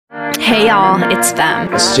Hey y'all, it's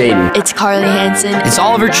them. It's Jaden. It's Carly Hansen. It's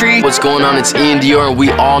Oliver Tree. What's going on? It's Ian Dior, and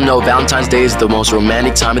we all know Valentine's Day is the most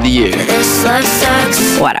romantic time of the year.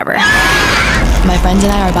 Whatever. My friends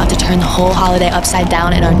and I are about to turn the whole holiday upside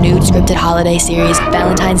down in our new scripted holiday series,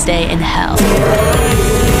 Valentine's Day in Hell.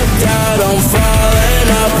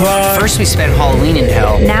 First we spent Halloween in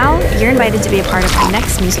hell. Now, you're invited to be a part of the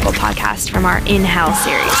next musical podcast from our In Hell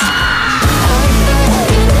series.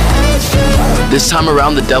 This time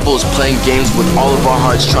around, the devil is playing games with all of our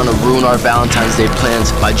hearts, trying to ruin our Valentine's Day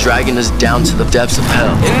plans by dragging us down to the depths of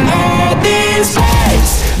hell.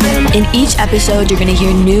 In each episode, you're going to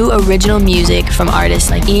hear new original music from artists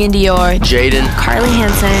like Ian Dior, Jaden, Carly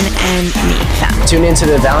Hansen, and me, Fem. Tune into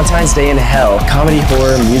the Valentine's Day in Hell comedy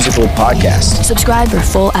horror musical podcast. Subscribe for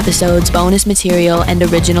full episodes, bonus material, and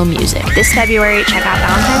original music. This February, check out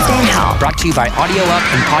Valentine's Day in Hell. Brought to you by Audio Up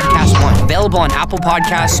and Podcast One. Available on Apple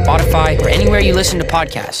Podcasts, Spotify, or anywhere you listen to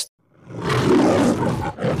podcasts.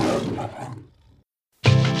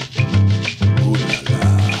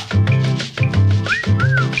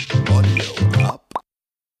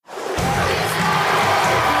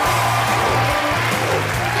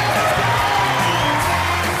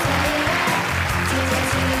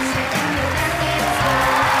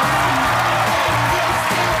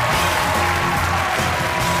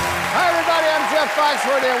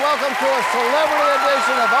 And welcome to a celebrity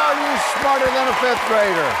edition of Are You Smarter Than a Fifth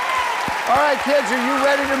Grader? All right, kids, are you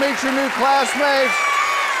ready to meet your new classmates?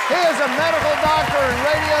 He is a medical doctor and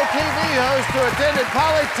radio TV host who attended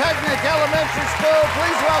Polytechnic Elementary School.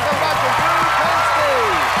 Please welcome Dr. Drew Pinsky.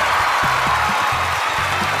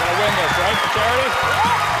 I'm going to win this, right, for charity?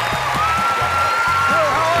 Drew,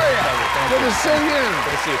 how are you? Good to see you.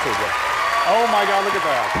 Good to see you too, Jeff. Oh my God, look at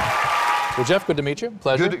that. Well, Jeff, good to meet you.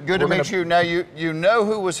 Pleasure. Good to meet you. Now, you know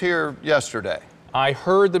who was here yesterday. I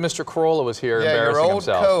heard that Mr. Corolla was here embarrassing himself.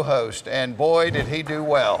 Yeah, your old co-host, and boy, did he do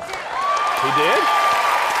well. He did?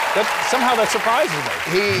 Somehow that surprises me.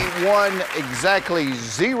 He won exactly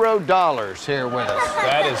 $0 here with us.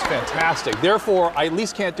 That is fantastic. Therefore, I at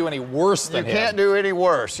least can't do any worse than him. You can't do any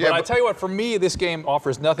worse. But I tell you what, for me, this game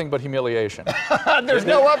offers nothing but humiliation. There's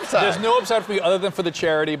no upside. There's no upside for me other than for the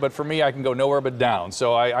charity, but for me, I can go nowhere but down.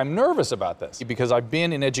 So I'm nervous about this because I've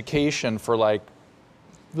been in education for like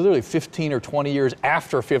literally 15 or 20 years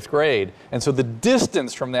after fifth grade. And so the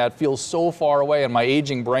distance from that feels so far away, and my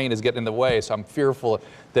aging brain is getting in the way. So I'm fearful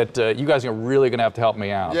that you guys are really going to have to help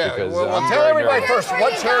me out. Yeah, because, well, tell everybody first,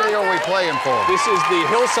 what charity are we playing for? This is the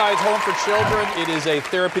Hillsides Home for Children. It is a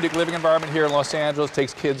therapeutic living environment here in Los Angeles.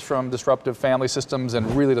 Takes kids from disruptive family systems and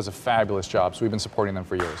really does a fabulous job. So we've been supporting them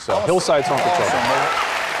for years. So awesome. Hillsides Home for Children.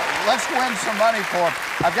 Let's win some money for them.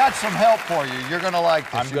 I've got some help for you. You're going to like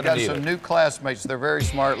this. You've got some new classmates. They're very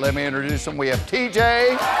smart. Let me introduce them. We have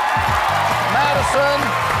TJ, Madison,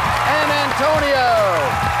 and Antonio.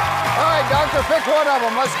 All right, doctor, pick one of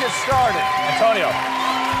them. Let's get started. Antonio,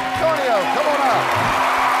 come on up.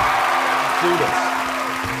 Do this.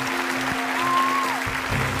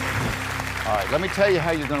 All right, let me tell you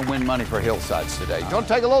how you're going to win money for Hillsides today. You're going to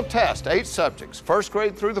take a little test, 8 subjects, first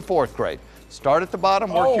grade through the 4th grade. Start at the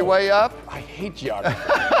bottom, work your way up. I hate geography.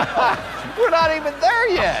 We're not even there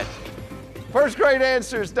yet. First grade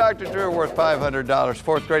answers, Dr. Drew, are worth $500.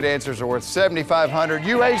 4th grade answers are worth $7,500.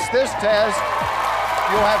 You ace this test,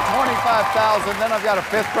 you'll have $25,000. Then I've got a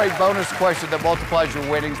 5th grade bonus question that multiplies your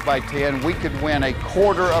winnings by 10. We could win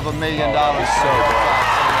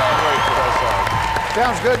 $250,000.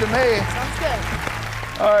 Sounds good to me. Sounds good.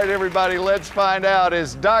 All right, everybody, let's find out.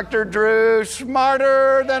 Is Dr. Drew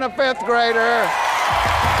smarter than a 5th grader?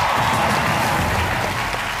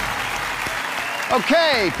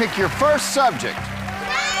 Okay, pick your first subject.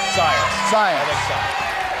 Science. Science. I think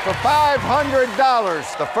science. For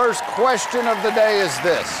 $500, the first question of the day is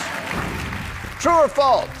this. True or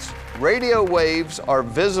false? Radio waves are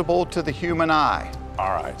visible to the human eye.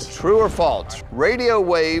 All right. True or false? Radio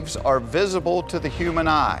waves are visible to the human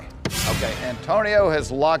eye. Okay, Antonio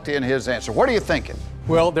has locked in his answer. What are you thinking?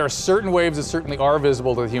 Well, there are certain waves that certainly are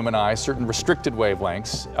visible to the human eye, certain restricted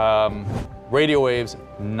wavelengths. Radio waves,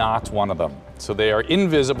 not one of them. So they are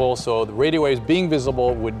invisible, so the radio waves being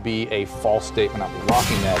visible would be a false statement. I'm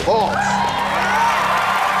locking that in. False.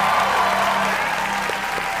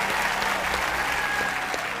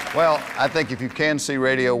 Well, I think if you can see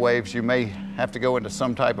radio waves, you may have to go into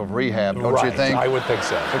some type of rehab, don't you think? I would think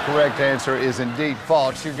so. The correct answer is indeed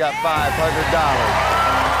false. You've got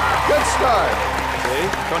 $500. Good start. See?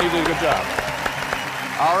 Tony did a good job.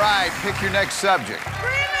 All right, pick your next subject.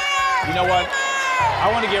 You know what?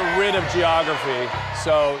 I want to get rid of geography,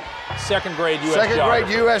 so second grade U.S. Second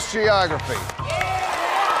geography. grade U.S. geography.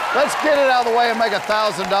 Let's get it out of the way and make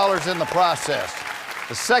 $1,000 in the process.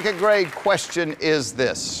 The second grade question is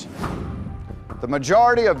this. The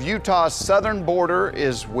majority of Utah's southern border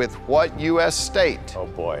is with what U.S. state? Oh,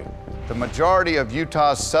 boy. The majority of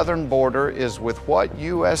Utah's southern border is with what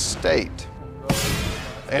U.S. state?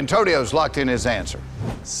 Antonio's locked in his answer.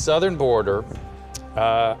 Southern border.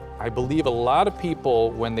 I believe a lot of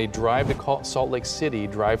people, when they drive to Salt Lake City,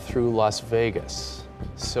 drive through Las Vegas.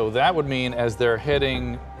 So that would mean as they're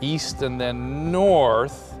heading east and then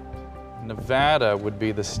north, Nevada would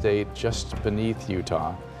be the state just beneath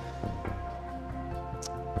Utah.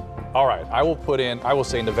 All right, I will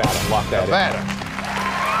say Nevada, lock that Nevada.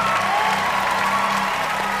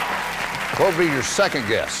 What would be your second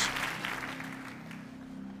guess?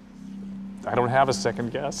 I don't have a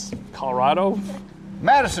second guess. Colorado?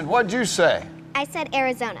 Madison, what'd you say? I said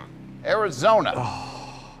Arizona. Arizona.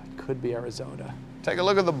 Oh, it could be Arizona. Take a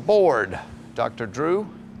look at the board, Dr. Drew.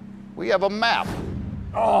 We have a map.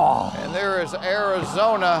 Oh. And there is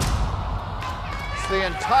Arizona. It's the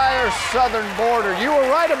entire southern border. You were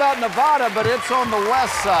right about Nevada, but it's on the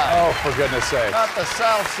west side. Oh, for goodness sake. Not the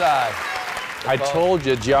south side. I told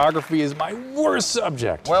you, geography is my worst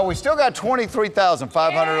subject. Well, we still got $23,500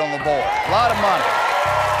 on the board. A lot of money.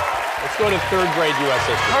 Let's go to third grade U.S.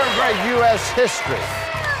 history. Third grade U.S. history.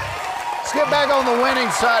 Let's get back on the winning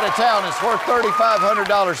side of town. It's worth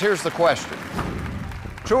 $3,500. Here's the question.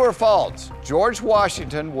 True or false? George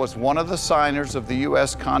Washington was one of the signers of the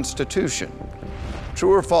U.S. Constitution.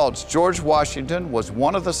 True or false? George Washington was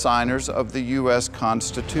one of the signers of the U.S.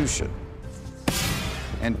 Constitution.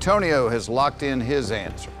 Antonio has locked in his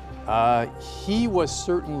answer. He was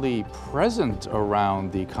certainly present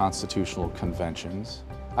around the constitutional conventions.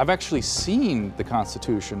 I've actually seen the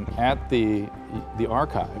Constitution at the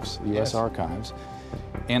archives, the U.S. archives,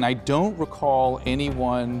 and I don't recall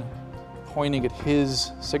anyone pointing at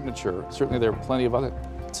his signature. Certainly there are plenty of other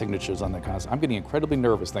signatures on the Constitution. I'm getting incredibly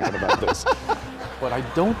nervous thinking about this. But I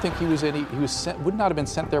don't think would not have been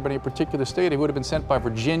sent there by any particular state. He would have been sent by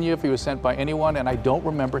Virginia if he was sent by anyone, and I don't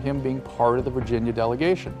remember him being part of the Virginia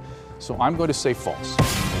delegation. So I'm going to say false.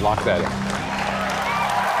 Lock that in.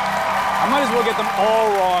 I might as well get them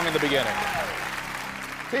all wrong in the beginning.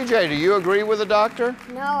 TJ, do you agree with the doctor?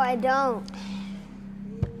 No, I don't.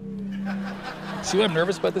 See what I'm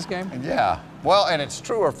nervous about this game? Yeah. Well, and it's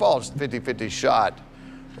true or false, 50-50 shot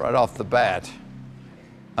right off the bat.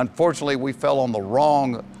 Unfortunately, we fell on the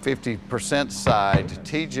wrong 50% side.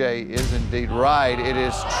 TJ is indeed right. It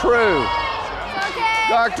is true. Okay.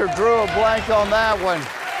 Doctor drew a blank on that one.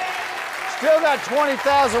 Still got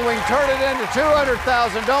 20,000. We can turn it into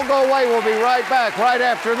 200,000. Don't go away. We'll be right back right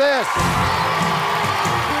after this.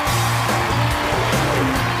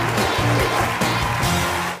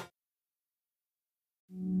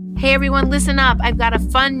 Hey everyone, listen up. I've got a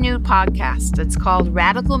fun new podcast. It's called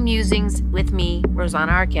Radical Musings with me,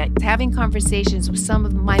 Rosanna Arquette, having conversations with some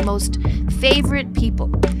of my most favorite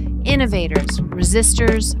people. Innovators,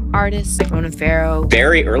 resistors, artists like Ronan Farrow.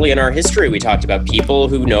 Very early in our history, we talked about people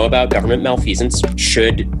who know about government malfeasance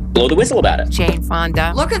should blow the whistle about it. Jane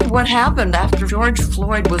Fonda. Look at what happened after George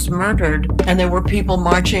Floyd was murdered and there were people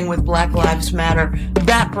marching with Black Lives Matter.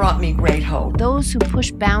 That brought me great hope. Those who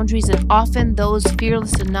push boundaries and often those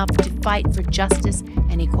fearless enough to fight for justice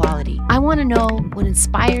and equality. I want to know what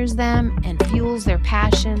inspires them and fuels their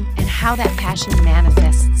passion and how that passion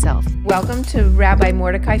manifests itself. Welcome to Rabbi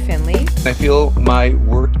Mordecai Finley. I feel my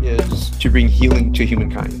work is to bring healing to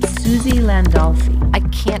humankind. Susie Landolfi. I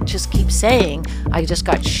can't just keep saying, I just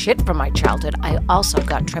got shit from my childhood. I also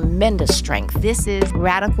got tremendous strength. This is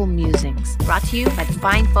Radical Musings, brought to you by the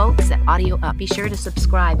fine folks at Audio Up. Be sure to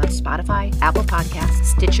subscribe on Spotify, Apple Podcasts,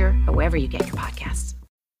 Stitcher, or wherever you get your podcasts.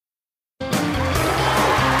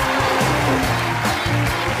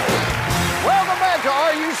 Welcome back to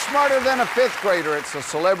Are You Smarter Than a Fifth Grader? It's a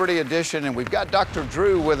celebrity edition, and we've got Dr.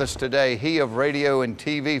 Drew with us today, he of radio and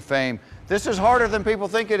TV fame. This is harder than people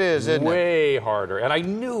think it is, isn't it? Way harder. And I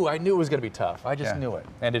knew it was going to be tough. I just knew it.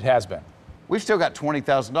 And it has been. We've still got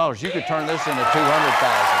 $20,000. You could turn this into $200,000.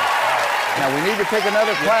 Now, we need to pick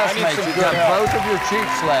another classmate. You've got both of your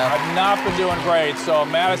cheeks left. I've not been doing great. So,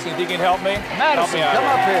 Madison, if you can help me? Madison, help me come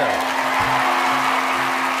up here.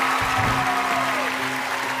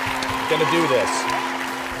 Gonna do this.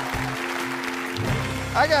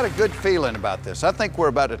 I got a good feeling about this. I think we're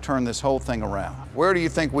about to turn this whole thing around. Where do you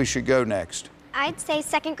think we should go next? I'd say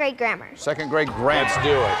second grade grammar. Second grade grammar. Let's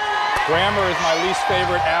do it. Grammar is my least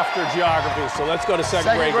favorite after geography, so let's go to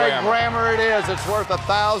second grade grammar. Second grade grammar it is. It's worth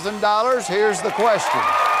 $1,000. Here's the question.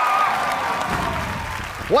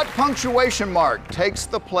 What punctuation mark takes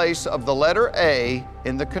the place of the letter A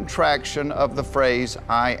in the contraction of the phrase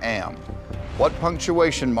I am? What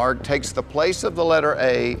punctuation mark takes the place of the letter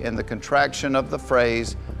A in the contraction of the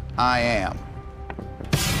phrase I am?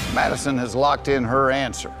 Madison has locked in her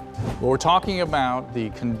answer. Well, we're talking about the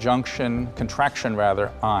contraction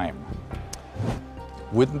rather, I'm.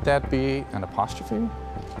 Wouldn't that be an apostrophe?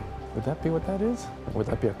 Would that be what that is? Or would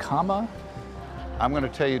that be a comma? I'm going to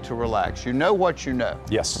tell you to relax. You know what you know.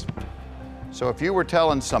 Yes. So if you were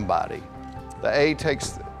telling somebody, the A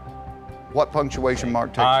takes, what punctuation mark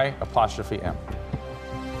takes? I apostrophe M.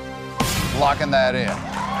 Locking that in.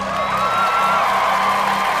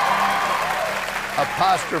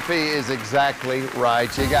 Apostrophe is exactly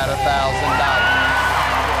right. You got $1,000.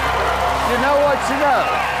 You know what you know.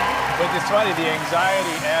 But it's funny, the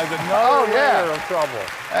anxiety adds another layer of trouble.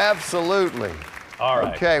 Absolutely. All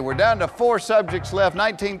right. Okay, we're down to 4 subjects left,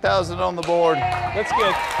 19,000 on the board. Let's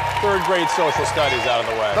get 3rd grade social studies out of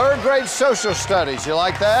the way. 3rd grade social studies, you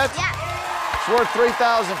like that? Yeah. It's worth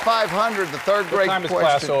 3,500, the 3rd grade What time is question.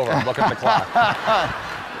 class over? I'm looking at the clock.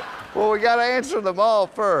 Well, we got to answer them all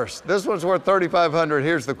first. This one's worth 3,500.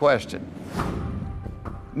 Here's the question.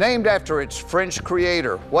 Named after its French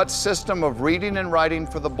creator, what system of reading and writing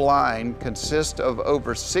for the blind consists of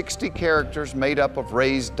over 60 characters made up of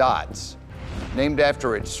raised dots? Named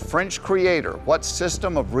after its French creator, what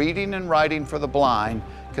system of reading and writing for the blind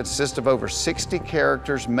consists of over 60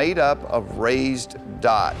 characters made up of raised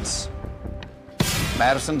dots?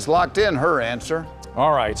 Madison's locked in her answer.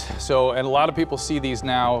 All right, so, and a lot of people see these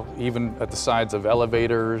now, even at the sides of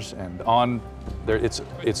elevators and on there. It's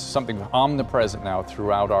something omnipresent now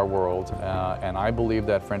throughout our world, and I believe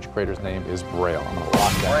that French creator's name is Braille. I'm gonna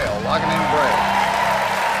lock that. Braille, locking in Braille.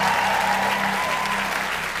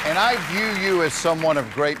 And I view you as someone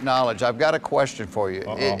of great knowledge. I've got a question for you.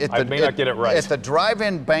 I may not get it right. At the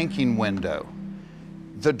drive-in banking window,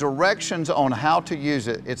 the directions on how to use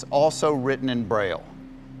it, it's also written in Braille.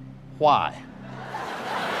 Why?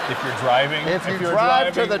 If you're driving, If you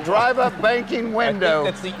drive to the drive-up banking window. I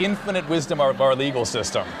think that's the infinite wisdom of our legal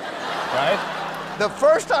system, right? The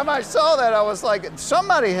first time I saw that, I was like,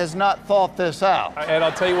 somebody has not thought this out. And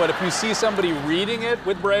I'll tell you what, if you see somebody reading it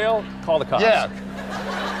with Braille, call the cops. Yeah.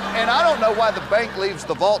 And I don't know why the bank leaves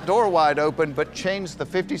the vault door wide open, but changed the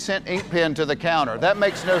 50-cent ink pen to the counter. That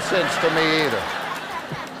makes no sense to me either.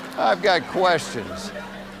 I've got questions.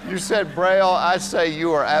 You said Braille, I say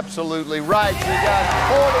you are absolutely right. You got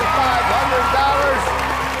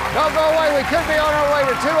 $4,500. Don't go away, we could be on our way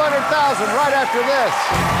to $200,000 right after this.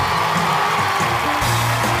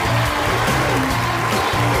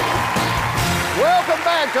 Welcome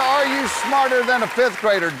back to Are You Smarter Than a Fifth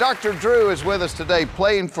Grader? Dr. Drew is with us today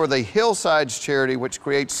playing for the Hillsides charity, which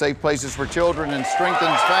creates safe places for children and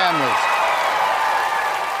strengthens families.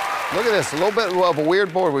 Look at this, a little bit of a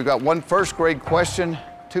weird board. We've got 1 1st grade question,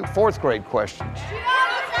 2 4th grade questions.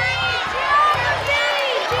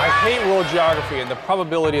 I hate world geography, and the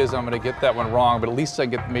probability is I'm going to get that one wrong, but at least I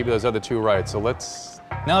get maybe those other 2 right. So let's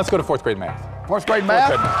go to 4th grade math. 4th grade math?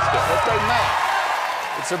 4th grade math. 4th grade math.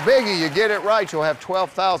 It's a biggie. You get it right, you'll have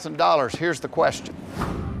 $12,000. Here's the question.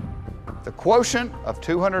 The quotient of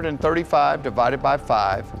 235 divided by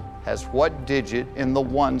 5 has what digit in the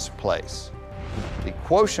ones place? The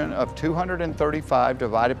quotient of 235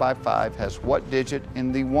 divided by 5 has what digit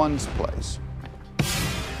in the ones place?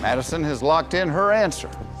 Madison has locked in her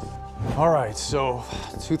answer. All right, so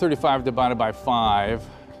 235 divided by 5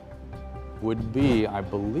 would be, I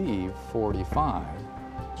believe, 45.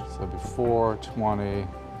 So before 20,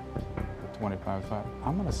 25, 5.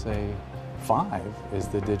 I'm gonna say 5 is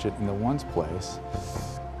the digit in the ones place.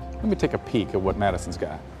 Let me take a peek at what Madison's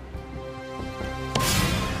got.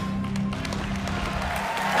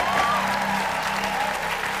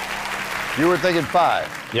 You were thinking 5.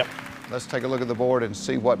 Yep. Let's take a look at the board and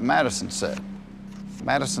see what Madison said.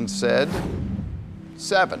 Madison said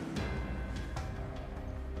 7.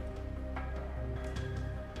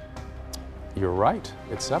 You're right,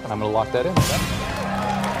 it's 7. I'm gonna lock that in. 7.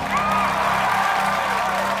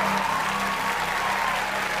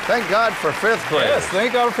 Thank God for 5th graders. Yes,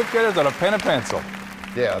 thank God for 5th graders on a pen and pencil.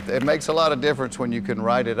 Yeah, it makes a lot of difference when you can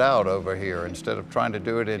write it out over here instead of trying to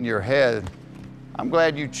do it in your head. I'm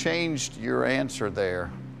glad you changed your answer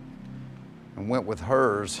there and went with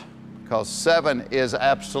hers, because 7 is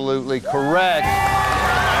absolutely correct.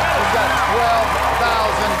 You've got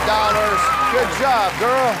 $12,000. Good job,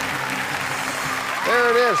 girl.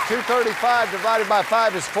 There it is. 235 divided by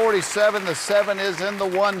 5 is 47. The 7 is in the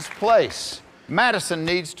ones place. Madison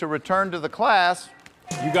needs to return to the class.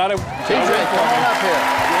 You got it. TJ, come on up here.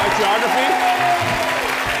 You like geography?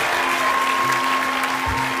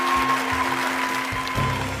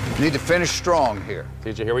 Need to finish strong here.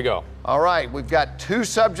 TJ, here we go. All right, we've got 2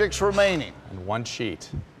 subjects remaining. And 1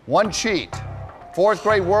 cheat. 1 cheat. 4th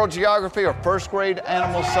grade world geography or 1st grade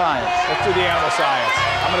animal science? Let's do the animal science.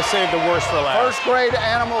 I'm going to save the worst for last. 1st grade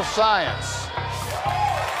animal science.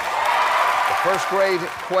 The 1st grade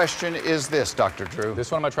question is this, Dr. Drew.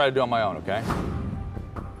 This one I'm going to try to do on my own, okay?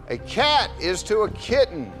 A cat is to a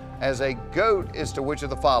kitten as a goat is to which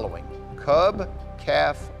of the following? Cub,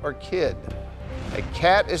 calf, or kid? A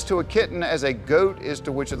cat is to a kitten as a goat is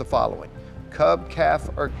to which of the following? Cub, calf,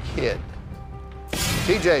 or kid?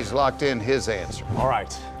 TJ's locked in his answer. All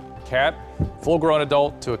right. Cat, full-grown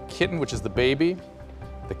adult to a kitten, which is the baby.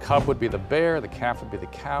 The cub would be the bear, the calf would be the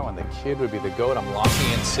cow, and the kid would be the goat. I'm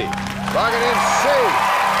locking in C. Locking in C.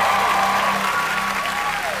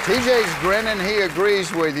 TJ's grinning. He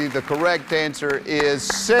agrees with you. The correct answer is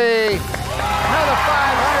C. Another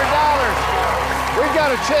 $500. We've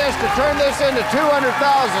got a chance to turn this into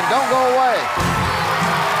 $200,000. Don't go away.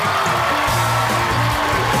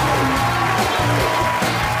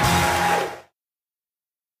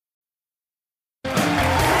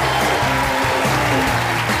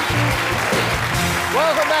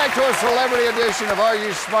 To a celebrity edition of Are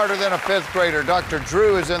You Smarter Than a 5th Grader? Dr.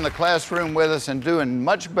 Drew is in the classroom with us and doing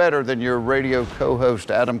much better than your radio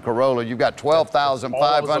co-host, Adam Carolla. You've got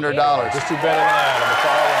 $12,500. Just do better than Adam. That's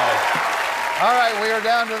all I wanted. All right, we are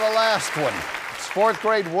down to the last one. It's 4th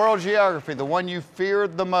grade world geography, the one you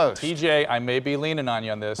feared the most. TJ, I may be leaning on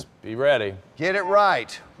you on this. Be ready. Get it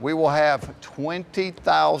right. We will have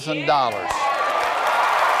 $20,000. Yeah.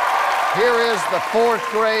 Here is the 4th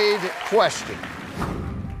grade question.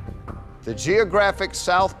 The geographic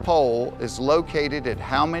South Pole is located at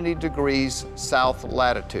how many degrees south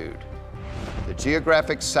latitude? The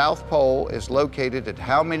geographic South Pole is located at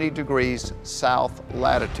how many degrees south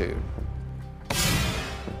latitude?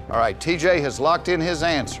 All right, TJ has locked in his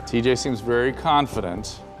answer. TJ seems very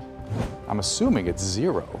confident. I'm assuming it's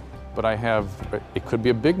 0, but it could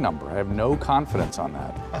be a big number. I have no confidence on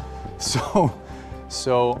that.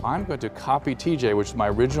 So I'm going to copy TJ, which is my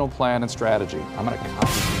original plan and strategy. I'm going to copy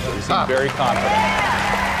TJ. He seems very confident.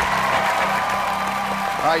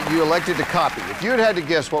 All right, you elected to copy. If you had to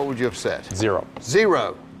guess, what would you have said? 0.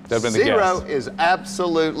 0. That'd have been the 0 guess. is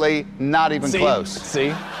absolutely not even close.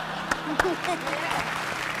 See?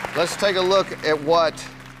 Let's take a look at what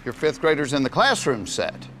your 5th graders in the classroom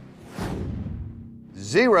said.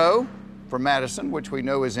 0 for Madison, which we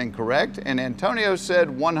know is incorrect, and Antonio said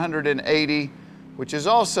 180, which is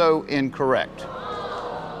also incorrect.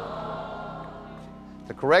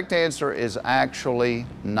 The correct answer is actually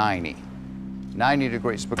 90. 90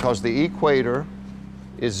 degrees, because the equator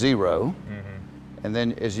is 0, and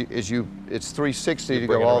then it's 360 to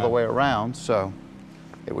go all the way around, so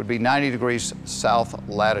it would be 90 degrees south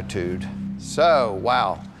latitude. So,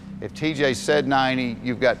 wow. If TJ said 90,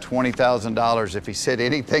 you've got $20,000. If he said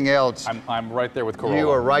anything else, I'm right there with Carolla.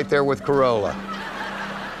 You are right there with Carolla.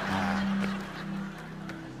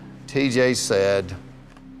 TJ said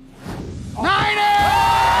 90!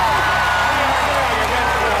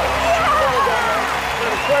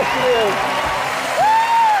 The question is,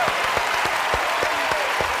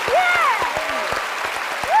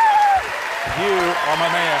 you are my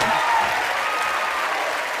man.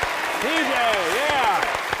 TJ, yeah.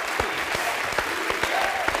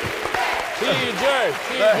 TJ.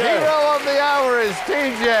 The hero of the hour is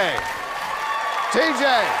TJ. TJ,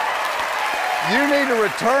 you need to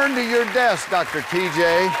return to your desk, Dr.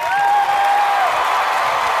 TJ.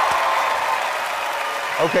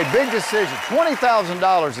 Okay, big decision.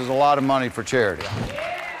 $20,000 is a lot of money for charity.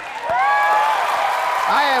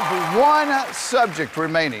 I have one subject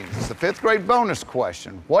remaining. It's the 5th grade bonus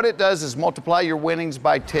question. What it does is multiply your winnings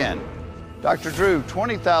by 10. Dr. Drew,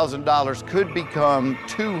 $20,000 could become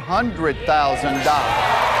 $200,000.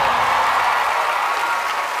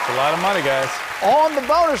 It's a lot of money, guys. On the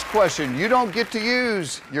bonus question, you don't get to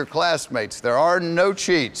use your classmates. There are no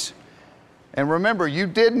cheats. And remember, you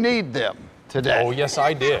did need them today. Oh, yes,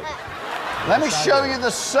 I did. Let me show you the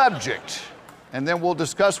subject, and then we'll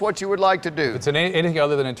discuss what you would like to do. If it's anything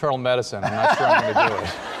other than internal medicine, I'm not sure I'm going to do it.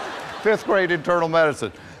 5th grade internal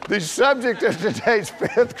medicine. The subject of today's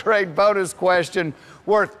 5th grade bonus question,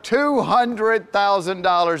 worth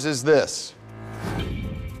 $200,000, is this.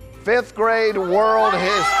 5th grade world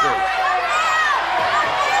history.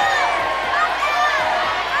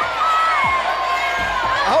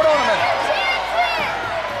 Hold on a minute.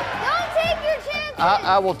 Don't take your chances.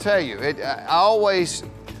 I will tell you, I always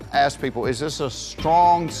ask people, is this a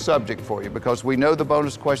strong subject for you? Because we know the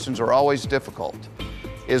bonus questions are always difficult.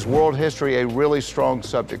 is world history a really strong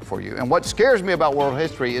subject for you? And what scares me about world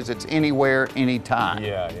history is it's anywhere, anytime.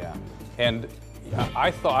 Yeah, yeah. And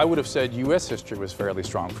I thought I would have said U.S. history was fairly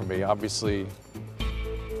strong for me. Obviously,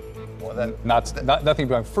 well, nothing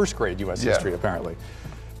beyond first grade U.S. history, apparently.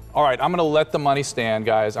 All right, I'm going to let the money stand,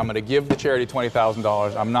 guys. I'm going to give the charity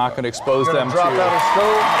 $20,000. I'm not going to expose them to. Drop out of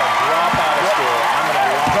school? I'm going to drop out of school. I'm going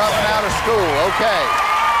to dropping out of school. Okay.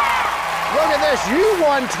 Look at this. You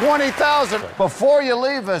won $20,000. Before you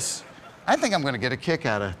leave us, I think I'm going to get a kick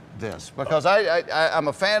out of this because I'm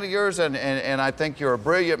a fan of yours and I think you're a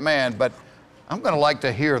brilliant man, but I'm going to like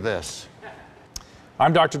to hear this.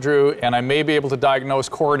 I'm Dr. Drew, and I may be able to diagnose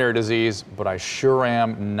coronary disease, but I sure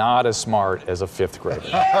am not as smart as a fifth grader.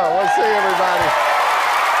 We'll see everybody.